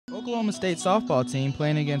Oklahoma State softball team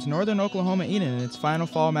playing against Northern Oklahoma-Enid in its final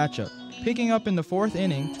fall matchup. Picking up in the fourth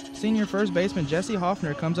inning, senior first baseman Jesse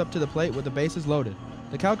Hoffner comes up to the plate with the bases loaded.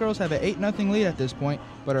 The Cowgirls have an 8-0 lead at this point,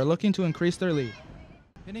 but are looking to increase their lead.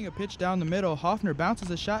 Hitting a pitch down the middle, Hoffner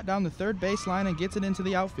bounces a shot down the third baseline and gets it into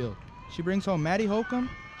the outfield. She brings home Maddie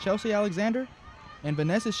Holcomb, Chelsea Alexander, and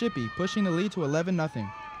Vanessa Shippey, pushing the lead to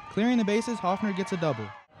 11-0. Clearing the bases, Hoffner gets a double.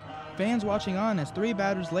 Fans watching on as 3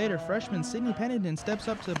 batters later, freshman Sydney Pennington steps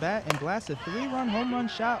up to the bat and blasts a 3-run home run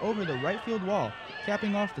shot over the right field wall,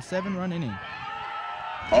 capping off the 7-run inning.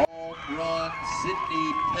 Home run,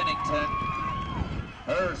 Sydney Pennington,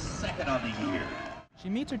 her second on the year. She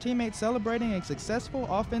meets her teammates celebrating a successful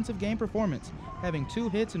offensive game performance, having 2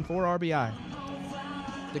 hits and 4 RBI.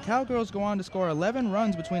 The Cowgirls go on to score 11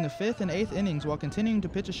 runs between the 5th and 8th innings while continuing to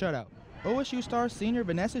pitch a shutout. OSU star senior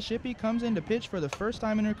Vanessa Shippey comes in to pitch for the first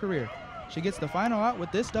time in her career. She gets the final out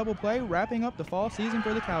with this double play, wrapping up the fall season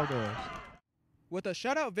for the Cowgirls. With a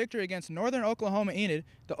shutout victory against Northern Oklahoma-Enid,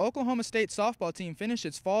 the Oklahoma State softball team finished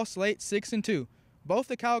its fall slate 6-2. Both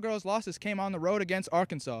the Cowgirls' losses came on the road against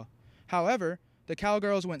Arkansas. However, the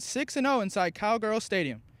Cowgirls went 6-0 inside Cowgirl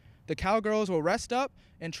Stadium. The Cowgirls will rest up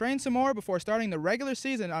and train some more before starting the regular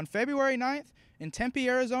season on February 9th in Tempe,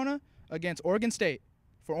 Arizona against Oregon State.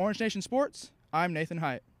 For Orange Nation Sports, I'm Nathan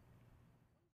Hiatt.